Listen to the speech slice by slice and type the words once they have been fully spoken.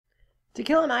To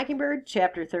Kill a Mockingbird,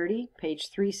 Chapter 30,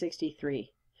 page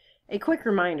 363. A quick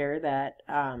reminder that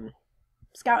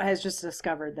Scout has just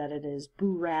discovered that it is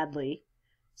Boo Radley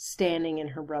standing in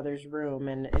her brother's room,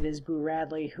 and it is Boo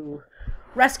Radley who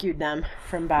rescued them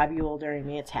from Bob Ewell during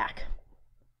the attack.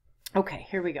 Okay,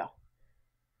 here we go.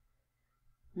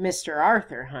 Mr.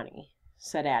 Arthur, honey,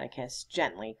 said Atticus,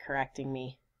 gently correcting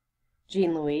me.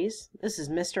 Jean Louise, this is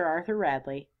Mr. Arthur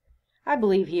Radley. I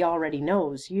believe he already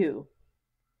knows you.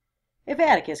 If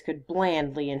Atticus could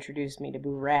blandly introduce me to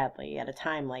Boo Radley at a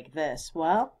time like this,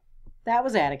 well, that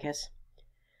was Atticus.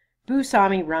 Boo saw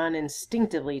me run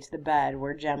instinctively to the bed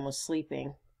where Jem was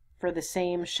sleeping, for the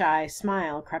same shy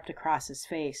smile crept across his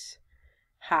face.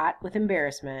 Hot with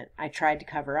embarrassment, I tried to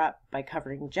cover up by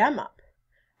covering Jem up.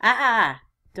 Ah,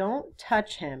 don't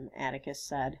touch him, Atticus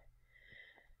said.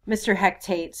 Mr.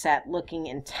 Hectate sat looking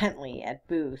intently at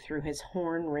Boo through his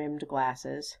horn-rimmed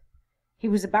glasses. He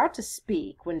was about to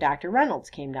speak when Dr. Reynolds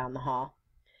came down the hall.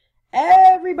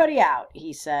 "Everybody out,"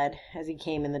 he said, as he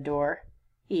came in the door.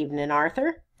 "Evening,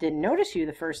 Arthur. Didn't notice you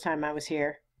the first time I was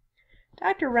here."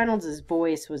 Dr. Reynolds's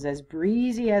voice was as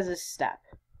breezy as his step,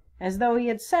 as though he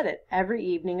had said it every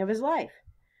evening of his life,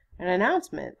 an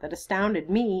announcement that astounded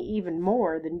me even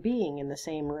more than being in the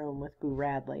same room with Boo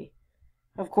Radley.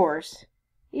 Of course,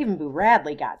 even Boo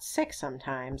Radley got sick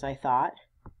sometimes, I thought,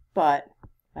 but,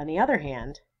 on the other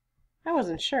hand, I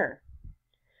wasn't sure.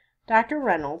 Dr.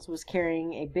 Reynolds was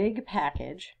carrying a big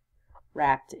package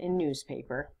wrapped in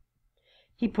newspaper.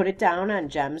 He put it down on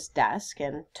Jem's desk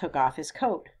and took off his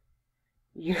coat.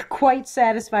 "You're quite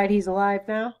satisfied he's alive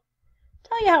now?"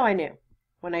 "Tell you how I knew.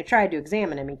 When I tried to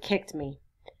examine him, he kicked me.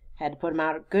 Had to put him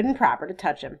out good and proper to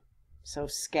touch him. So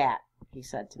scat," he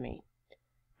said to me.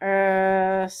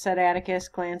 Said Atticus,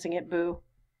 glancing at Boo.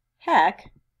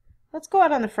 "Heck, let's go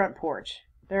out on the front porch.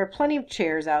 There are plenty of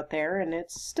chairs out there, and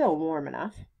it's still warm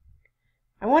enough."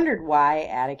 I wondered why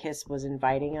Atticus was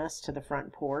inviting us to the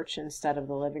front porch instead of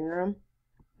the living room,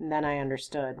 and then I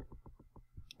understood.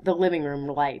 The living room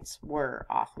lights were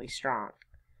awfully strong.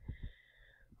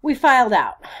 We filed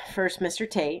out. First Mr.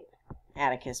 Tate.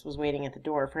 Atticus was waiting at the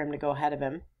door for him to go ahead of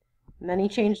him, and then he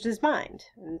changed his mind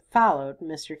and followed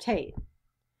Mr. Tate.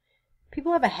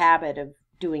 People have a habit of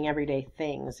doing everyday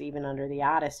things, even under the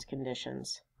oddest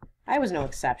conditions. I was no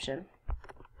exception.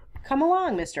 "Come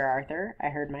along, Mr. Arthur," I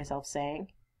heard myself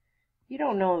saying. "You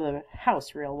don't know the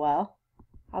house real well.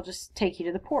 I'll just take you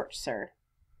to the porch, sir."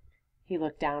 He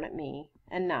looked down at me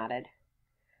and nodded.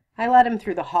 I led him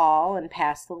through the hall and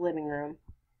past the living room.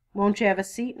 "Won't you have a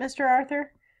seat, Mr.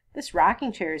 Arthur? This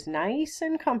rocking chair is nice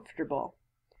and comfortable."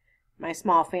 My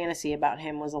small fantasy about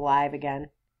him was alive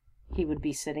again. He would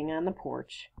be sitting on the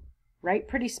porch. "Right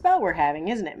pretty spell we're having,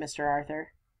 isn't it, Mr.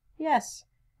 Arthur?" "Yes,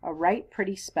 a right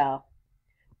pretty spell."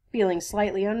 Feeling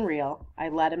slightly unreal, I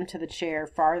led him to the chair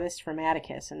farthest from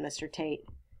Atticus and Mr. Tate.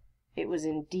 It was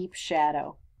in deep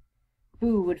shadow.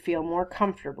 Boo would feel more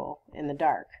comfortable in the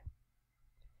dark.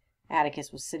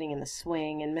 Atticus was sitting in the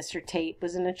swing, and Mr. Tate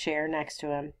was in a chair next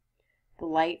to him. The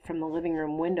light from the living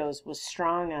room windows was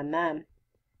strong on them.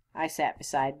 I sat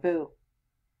beside Boo.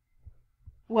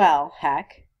 "Well,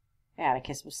 Heck,"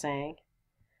 Atticus was saying,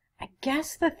 "I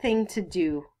guess the thing to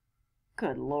do—"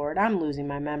 Good Lord, I'm losing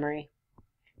my memory.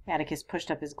 Atticus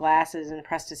pushed up his glasses and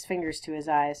pressed his fingers to his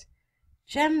eyes.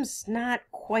 "Jem's not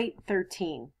quite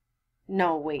 13.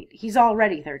 No, wait, he's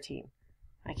already 13.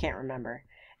 I can't remember.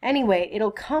 Anyway,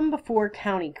 it'll come before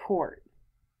county court."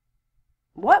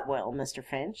 "What will, Mr.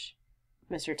 Finch?"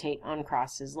 Mr. Tate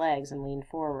uncrossed his legs and leaned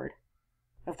forward.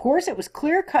 "Of course it was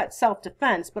clear-cut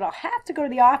self-defense, but I'll have to go to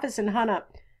the office and hunt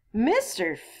up—"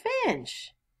 "Mr.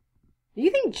 Finch! Do you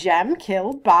think Jem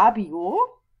killed Bob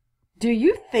Ewell? Do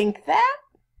you think that?"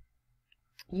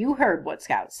 "You heard what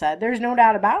Scout said. There's no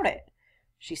doubt about it.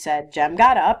 She said Jem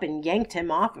got up and yanked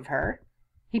him off of her.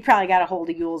 He probably got a hold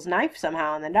of Ewell's knife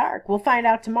somehow in the dark. We'll find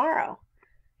out tomorrow."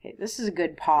 Okay, this is a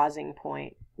good pausing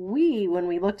point. When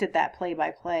we looked at that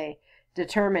play-by-play,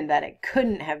 determined that it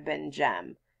couldn't have been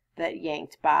Jem that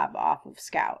yanked Bob off of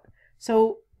Scout.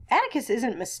 So Atticus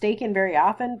isn't mistaken very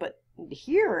often, but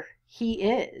here he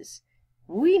is.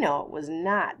 We know it was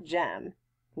not Jem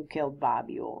who killed Bob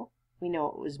Ewell. We know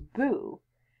it was Boo.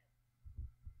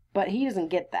 But he doesn't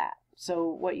get that. So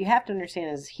what you have to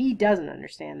understand is he doesn't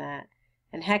understand that.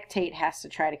 And Hectate has to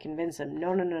try to convince him,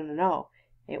 no,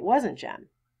 it wasn't Jem.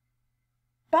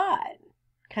 But,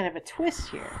 kind of a twist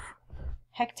here,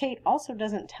 Hectate also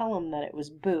doesn't tell him that it was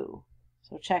Boo.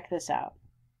 So check this out.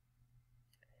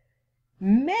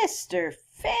 "Mr.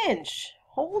 Finch,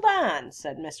 hold on,"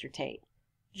 said Mr. Tate.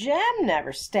 "Jem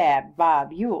never stabbed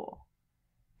Bob Ewell."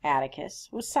 Atticus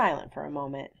was silent for a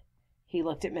moment. He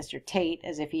looked at Mr. Tate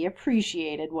as if he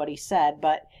appreciated what he said,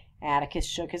 but Atticus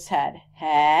shook his head.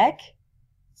 Heck,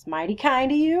 it's mighty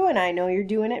kind of you, and I know you're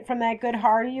doing it from that good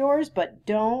heart of yours, but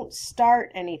don't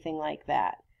start anything like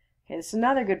that. Okay, this is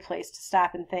another good place to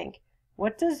stop and think.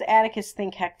 What does Atticus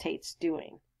think Heck Tate's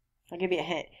doing? I'll give you a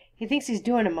hint. He thinks he's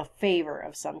doing him a favor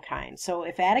of some kind. So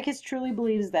if Atticus truly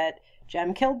believes that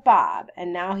Jem killed Bob,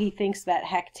 and now he thinks that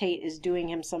Heck Tate is doing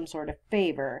him some sort of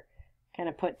favor, kind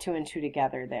of put two and two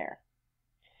together there.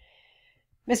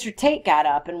 Mr. Tate got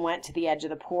up and went to the edge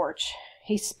of the porch.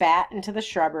 He spat into the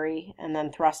shrubbery and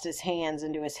then thrust his hands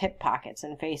into his hip pockets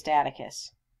and faced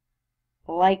Atticus.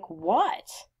 Like what?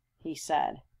 He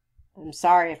said. I'm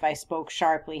sorry if I spoke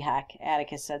sharply, Heck,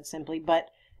 Atticus said simply, but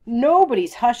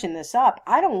nobody's hushing this up.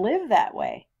 I don't live that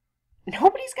way.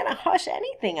 Nobody's going to hush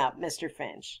anything up, Mr.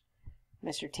 Finch.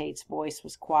 Mr. Tate's voice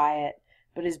was quiet,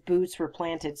 but his boots were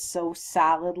planted so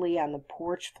solidly on the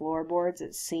porch floorboards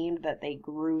it seemed that they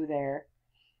grew there.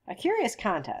 A curious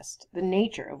contest, the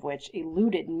nature of which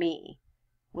eluded me,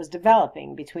 was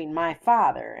developing between my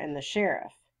father and the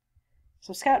sheriff.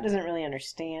 So Scout doesn't really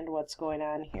understand what's going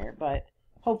on here, but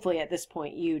hopefully at this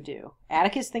point you do.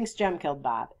 Atticus thinks Jem killed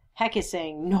Bob. Heck is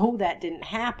saying, no, that didn't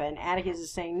happen. Atticus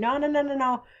is saying,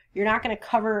 no. You're not going to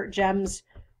cover Jem's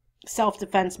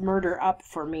self-defense murder up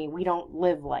for me. We don't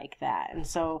live like that. And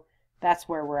so that's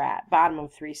where we're at. Bottom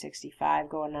of 365,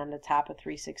 going on the top of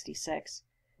 366.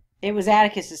 It was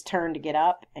Atticus's turn to get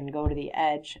up and go to the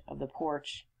edge of the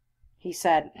porch. He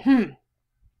said,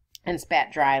 and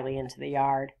spat dryly into the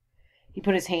yard. He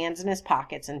put his hands in his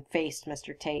pockets and faced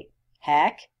Mr. Tate.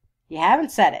 Heck, you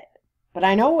haven't said it, but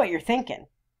I know what you're thinking.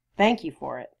 Thank you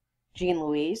for it. Jean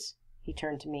Louise, he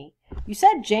turned to me. You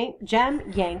said Jem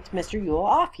yanked Mr. Ewell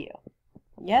off you.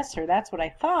 Yes, sir, that's what I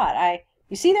thought.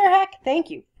 You see there, Heck? Thank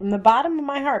you, from the bottom of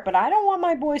my heart, but I don't want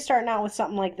my boy starting out with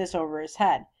something like this over his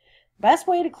head. Best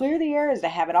way to clear the air is to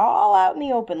have it all out in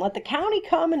the open. Let the county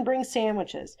come and bring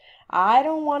sandwiches. I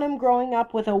don't want him growing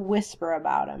up with a whisper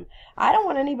about him. I don't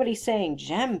want anybody saying,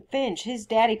 Jem Finch, his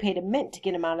daddy paid a mint to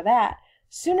get him out of that.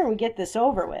 Sooner we get this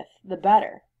over with, the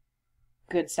better.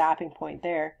 Good stopping point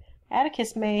there.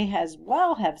 Atticus may as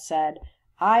well have said,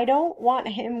 I don't want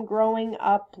him growing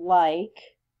up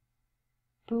like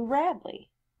Boo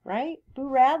Radley, right? Boo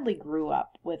Radley grew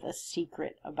up with a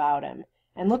secret about him.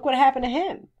 And look what happened to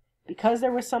him. Because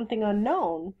there was something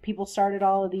unknown, people started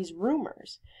all of these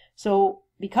rumors. So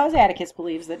because Atticus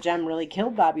believes that Jem really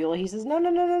killed Bob Ewell, he says, no,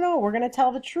 we're going to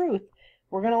tell the truth.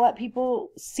 We're going to let people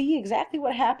see exactly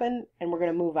what happened, and we're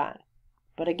going to move on.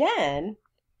 But again,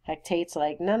 Heck Tate's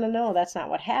like, no, that's not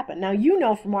what happened. Now, you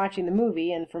know from watching the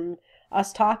movie and from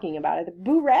us talking about it that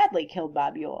Boo Radley killed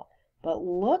Bob Ewell. But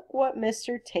look what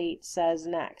Mr. Tate says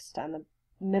next on the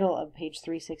middle of page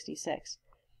 366.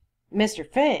 Mr.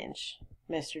 Finch,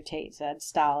 Mr. Tate said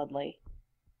stolidly,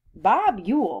 Bob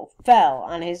Ewell fell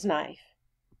on his knife.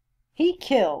 He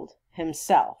killed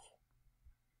himself.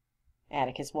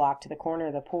 Atticus walked to the corner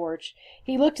of the porch.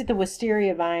 He looked at the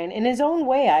wisteria vine. In his own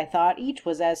way, I thought, each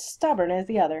was as stubborn as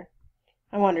the other.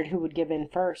 I wondered who would give in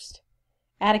first.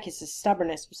 Atticus's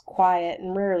stubbornness was quiet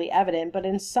and rarely evident, but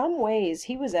in some ways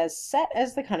he was as set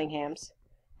as the Cunninghams.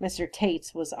 Mr.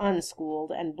 Tate's was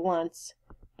unschooled and blunt,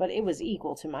 but it was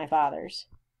equal to my father's.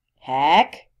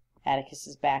 Heck,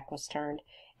 Atticus's back was turned.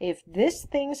 If this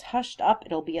thing's hushed up,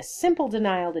 it'll be a simple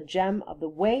denial to Jem of the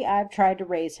way I've tried to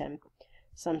raise him.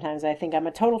 Sometimes I think I'm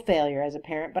a total failure as a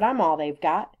parent, but I'm all they've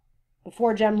got.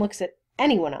 Before Jem looks at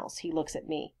anyone else, he looks at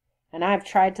me, and I've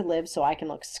tried to live so I can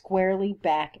look squarely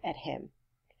back at him.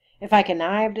 If I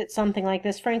connived at something like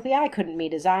this, frankly, I couldn't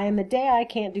meet his eye, and the day I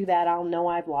can't do that, I'll know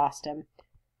I've lost him.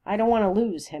 I don't want to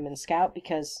lose him and Scout,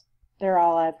 because they're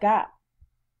all I've got.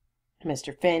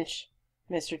 Mr. Finch,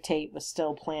 Mr. Tate was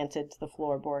still planted to the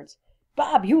floorboards.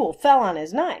 Bob Ewell fell on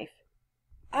his knife.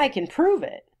 I can prove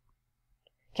it.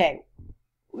 Okay,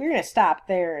 we're going to stop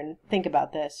there and think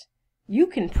about this. You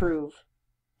can prove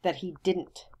that he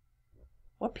didn't.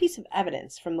 What piece of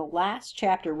evidence from the last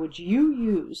chapter would you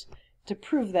use to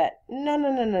prove that,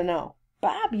 no,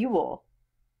 Bob Ewell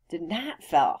did not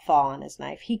fall on his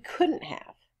knife? He couldn't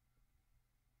have.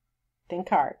 Think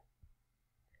hard.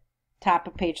 Top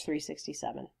of page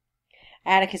 367.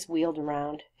 Atticus wheeled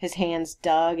around. His hands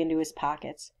dug into his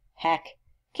pockets. Heck,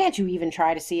 can't you even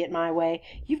try to see it my way?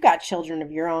 You've got children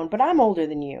of your own, but I'm older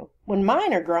than you. When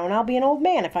mine are grown, I'll be an old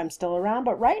man if I'm still around,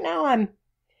 but right now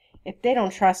If they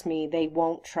don't trust me, they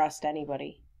won't trust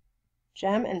anybody.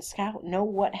 Jem and Scout know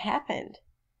what happened.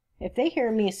 If they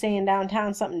hear me saying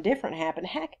downtown something different happened,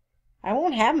 heck, I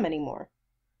won't have 'em anymore.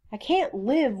 I can't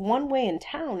live one way in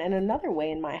town and another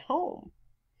way in my home.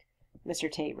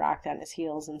 Mr. Tate rocked on his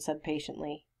heels and said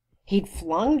patiently, He'd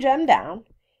flung Jem down.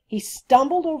 He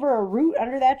stumbled over a root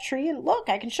under that tree, and look,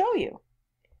 I can show you.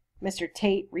 Mr.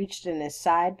 Tate reached in his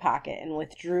side pocket and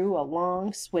withdrew a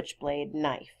long switchblade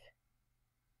knife.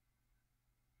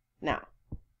 Now,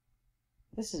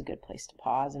 this is a good place to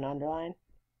pause and underline.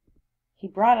 He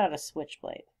brought out a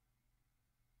switchblade.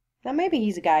 Now, maybe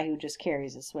he's a guy who just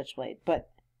carries a switchblade, but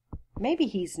maybe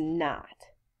he's not.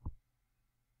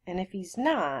 And if he's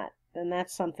not, then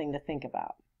that's something to think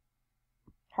about.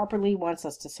 Harper Lee wants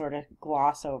us to sort of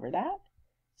gloss over that,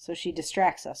 so she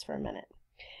distracts us for a minute.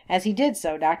 As he did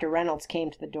so, Dr. Reynolds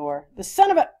came to the door. "The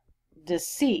son of a—"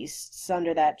 "Deceased's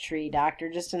under that tree,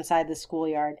 Doctor, just inside the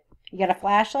schoolyard. You got a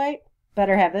flashlight?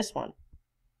 Better have this one."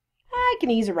 "I can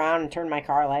ease around and turn my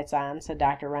car lights on," said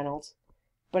Dr. Reynolds.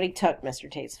 But he took Mr.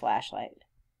 Tate's flashlight.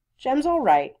 "Jem's all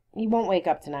right. He won't wake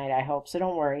up tonight, I hope, so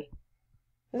don't worry."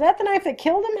 "Is that the knife that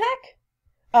killed him, Heck?"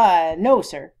 No,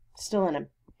 sir. Still in him.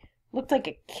 Looked like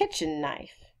a kitchen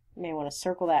knife. You may want to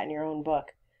circle that in your own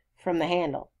book. From the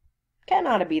handle. Ken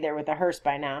ought to be there with a hearse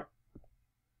by now.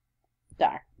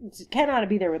 Doctor.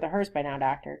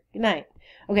 Good night.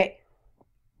 Okay.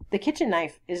 The kitchen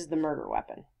knife is the murder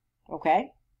weapon.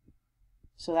 Okay?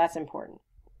 So that's important.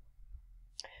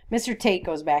 Mr. Tate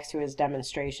goes back to his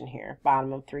demonstration here,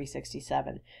 bottom of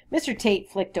 367. Mr. Tate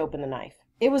flicked open the knife.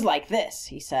 "It was like this,"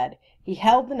 he said. He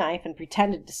held the knife and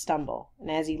pretended to stumble,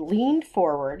 and as he leaned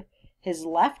forward, his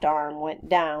left arm went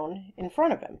down in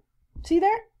front of him. See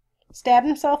there? Stabbed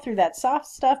himself through that soft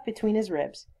stuff between his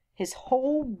ribs. His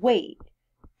whole weight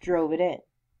drove it in.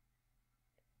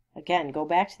 Again, go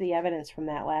back to the evidence from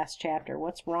that last chapter.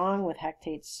 What's wrong with Heck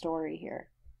Tate's story here?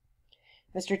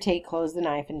 Mr. Tate closed the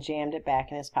knife and jammed it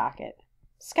back in his pocket.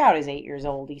 "Scout is 8 years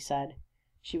old," he said.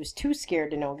 "She was too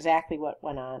scared to know exactly what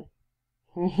went on."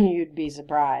 "You'd be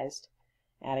surprised,"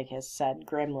 Atticus said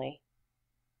grimly.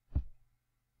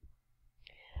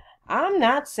 "I'm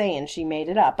not saying she made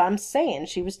it up. I'm saying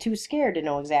she was too scared to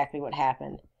know exactly what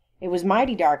happened. It was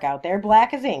mighty dark out there,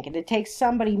 black as ink, and it takes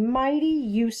somebody mighty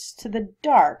used to the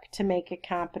dark to make a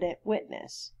competent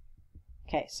witness."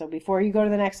 Okay, so before you go to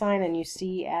the next line and you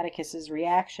see Atticus's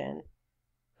reaction,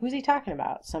 who's he talking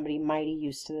about? Somebody mighty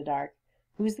used to the dark.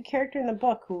 Who's the character in the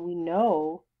book who we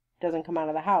know doesn't come out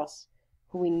of the house,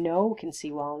 who we know can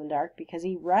see well in the dark because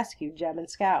he rescued Jem and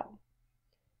Scout?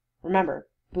 Remember,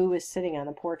 Boo is sitting on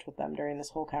the porch with them during this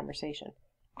whole conversation.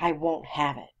 "I won't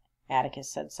have it," Atticus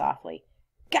said softly.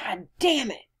 "God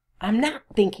damn it! I'm not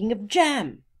thinking of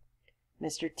Jem."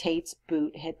 Mr. Tate's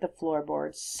boot hit the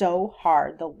floorboards so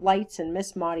hard the lights in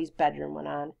Miss Maudie's bedroom went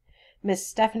on. Miss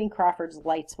Stephanie Crawford's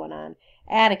lights went on.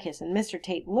 Atticus and Mr.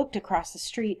 Tate looked across the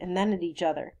street and then at each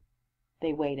other.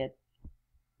 They waited.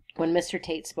 When Mr.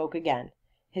 Tate spoke again,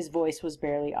 his voice was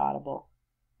barely audible.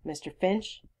 "Mr.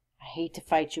 Finch, I hate to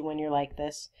fight you when you're like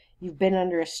this. You've been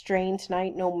under a strain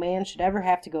tonight no man should ever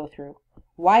have to go through.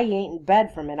 Why you ain't in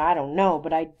bed from it, I don't know,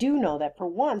 but I do know that for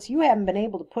once you haven't been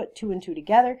able to put two and two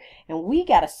together, and we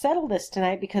gotta settle this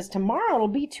tonight because tomorrow it'll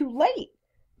be too late.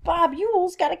 Bob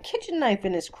Yule's got a kitchen knife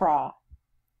in his craw."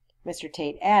 Mr.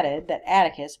 Tate added that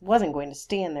Atticus wasn't going to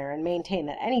stand there and maintain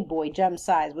that any boy Jem's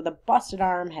size with a busted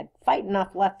arm had fight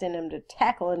enough left in him to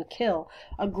tackle and kill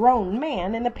a grown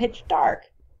man in the pitch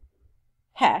dark.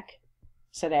 "Heck,"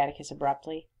 said Atticus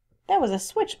abruptly, "that was a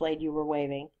switchblade you were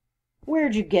waving.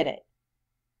 Where'd you get it?"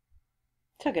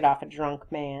 "Took it off a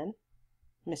drunk man,"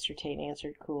 Mr. Tate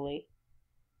answered coolly.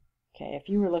 Okay, if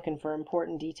you were looking for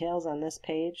important details on this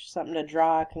page, something to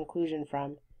draw a conclusion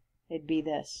from, it'd be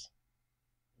this.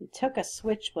 He took a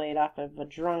switchblade off of a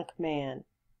drunk man.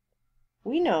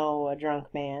 We know a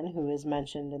drunk man who is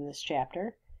mentioned in this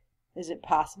chapter. Is it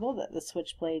possible that the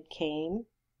switchblade came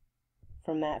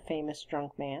from that famous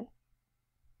drunk man?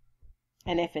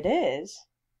 And if it is,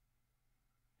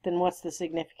 then what's the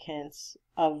significance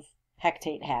of Heck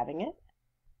Tate having it?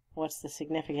 What's the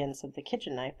significance of the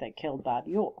kitchen knife that killed Bob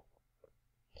Yule?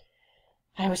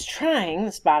 I was trying,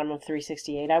 this bottom of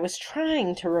 368, I was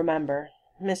trying to remember.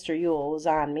 Mr. Yule was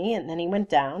on me, and then he went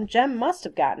down. Jem must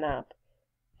have gotten up.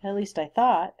 At least I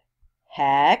thought.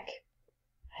 Heck!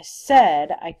 I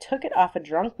said I took it off a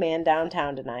drunk man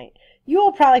downtown tonight.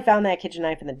 Yule probably found that kitchen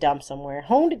knife in the dump somewhere,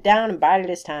 honed it down and bided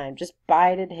his time. Just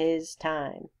bided his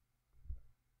time.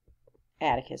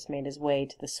 Atticus made his way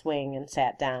to the swing and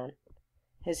sat down.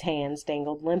 His hands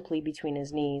dangled limply between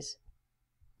his knees.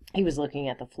 He was looking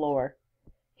at the floor.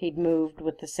 He'd moved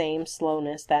with the same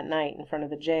slowness that night in front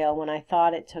of the jail when I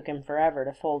thought it took him forever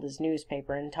to fold his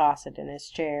newspaper and toss it in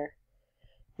his chair.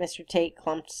 Mr. Tate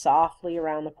clumped softly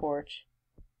around the porch.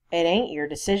 "It ain't your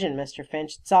decision, Mr.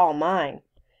 Finch. It's all mine.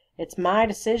 It's my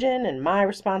decision and my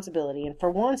responsibility, and for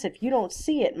once, if you don't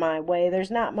see it my way, there's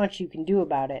not much you can do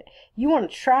about it. You want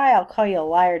to try, I'll call you a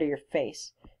liar to your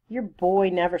face. Your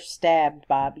boy never stabbed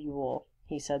Bob Ewell,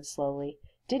 he said slowly.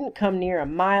 Didn't come near a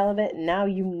mile of it, and now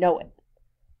you know it.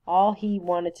 All he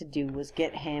wanted to do was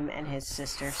get him and his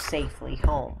sister safely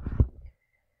home.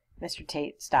 Mr.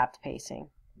 Tate stopped pacing.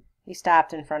 He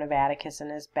stopped in front of Atticus, and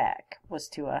his back was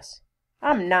to us.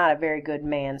 I'm not a very good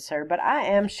man, sir, but I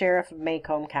am sheriff of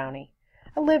Macomb County.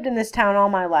 I lived in this town all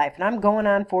my life, and I'm going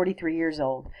on 43 years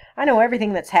old. I know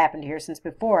everything that's happened here since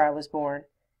before I was born.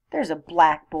 There's a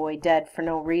black boy dead for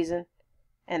no reason,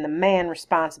 and the man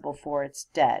responsible for it's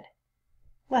dead.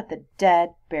 Let the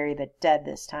dead bury the dead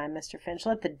this time, Mr. Finch.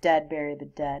 Let the dead bury the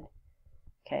dead.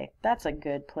 Okay, that's a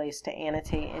good place to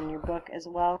annotate in your book as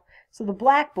well. So the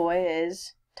black boy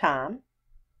is Tom.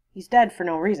 He's dead for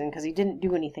no reason because he didn't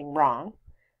do anything wrong.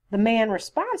 The man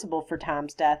responsible for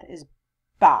Tom's death is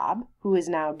Bob, who is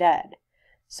now dead.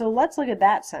 So let's look at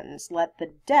that sentence. Let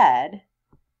the dead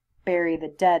bury the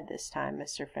dead this time,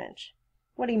 Mr. Finch.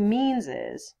 What he means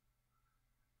is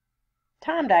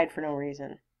Tom died for no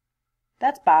reason.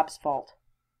 That's Bob's fault.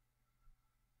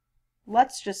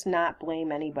 Let's just not blame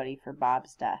anybody for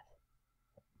Bob's death.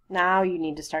 Now you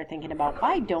need to start thinking about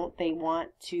why don't they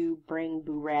want to bring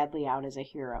Boo Radley out as a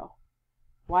hero?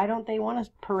 Why don't they want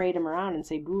to parade him around and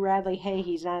say, Boo Radley, hey,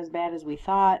 he's not as bad as we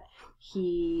thought.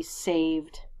 He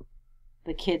saved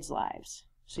the kids' lives.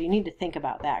 So you need to think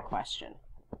about that question.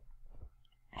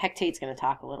 Heck, Tate's going to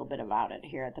talk a little bit about it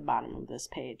here at the bottom of this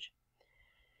page.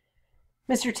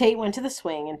 Mr. Tate went to the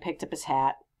swing and picked up his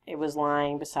hat. It was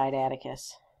lying beside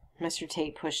Atticus. Mr.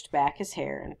 Tate pushed back his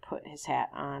hair and put his hat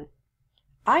on.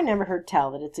 I never heard tell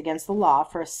that it's against the law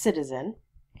for a citizen,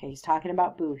 okay, he's talking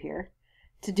about Boo here,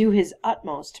 to do his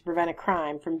utmost to prevent a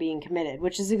crime from being committed,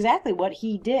 which is exactly what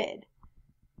he did.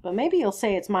 But maybe you'll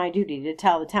say it's my duty to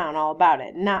tell the town all about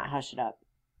it and not hush it up.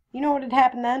 You know what had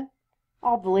happened then?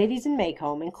 All the ladies in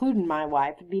Macomb, including my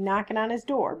wife, would be knocking on his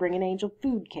door, bringing Angel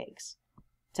food cakes.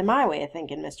 To my way of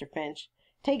thinking, Mr. Finch,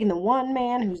 taking the one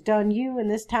man who's done you and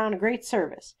this town a great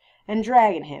service, and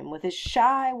dragging him with his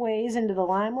shy ways into the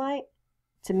limelight,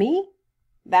 to me,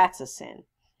 that's a sin.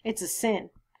 It's a sin,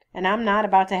 and I'm not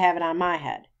about to have it on my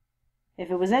head.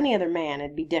 If it was any other man,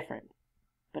 it'd be different.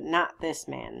 But not this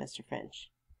man, Mr.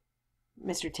 Finch.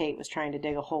 Mr. Tate was trying to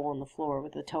dig a hole in the floor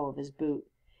with the toe of his boot.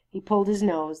 He pulled his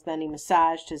nose, then he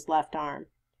massaged his left arm.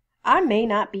 I may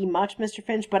not be much, Mr.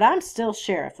 Finch, but I'm still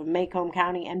sheriff of Macomb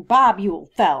County, and Bob Ewell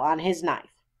fell on his knife.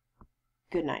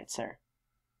 Good night, sir.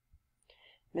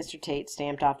 Mr. Tate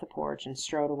stamped off the porch and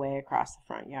strode away across the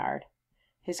front yard.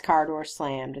 His car door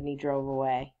slammed, and he drove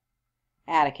away.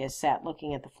 Atticus sat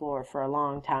looking at the floor for a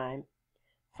long time.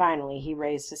 Finally he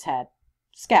raised his head.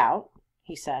 Scout,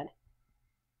 he said,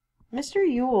 Mr.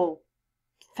 Ewell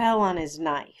fell on his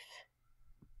knife.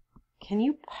 Can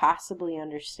you possibly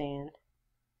understand?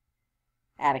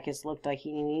 Atticus looked like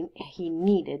he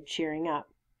needed cheering up.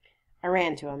 I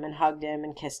ran to him and hugged him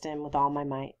and kissed him with all my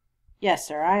might. Yes,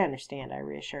 sir, I understand, I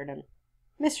reassured him.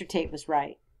 Mr. Tate was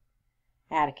right.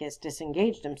 Atticus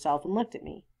disengaged himself and looked at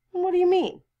me. What do you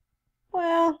mean?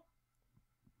 Well,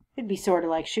 it'd be sort of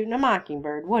like shooting a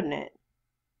mockingbird, wouldn't it?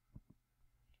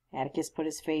 Atticus put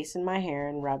his face in my hair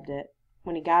and rubbed it.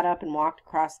 When he got up and walked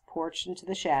across the porch into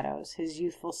the shadows, his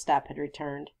youthful step had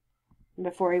returned. And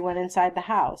before he went inside the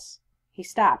house, he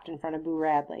stopped in front of Boo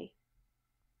Radley.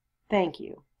 Thank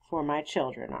you for my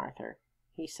children, Arthur,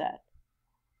 he said.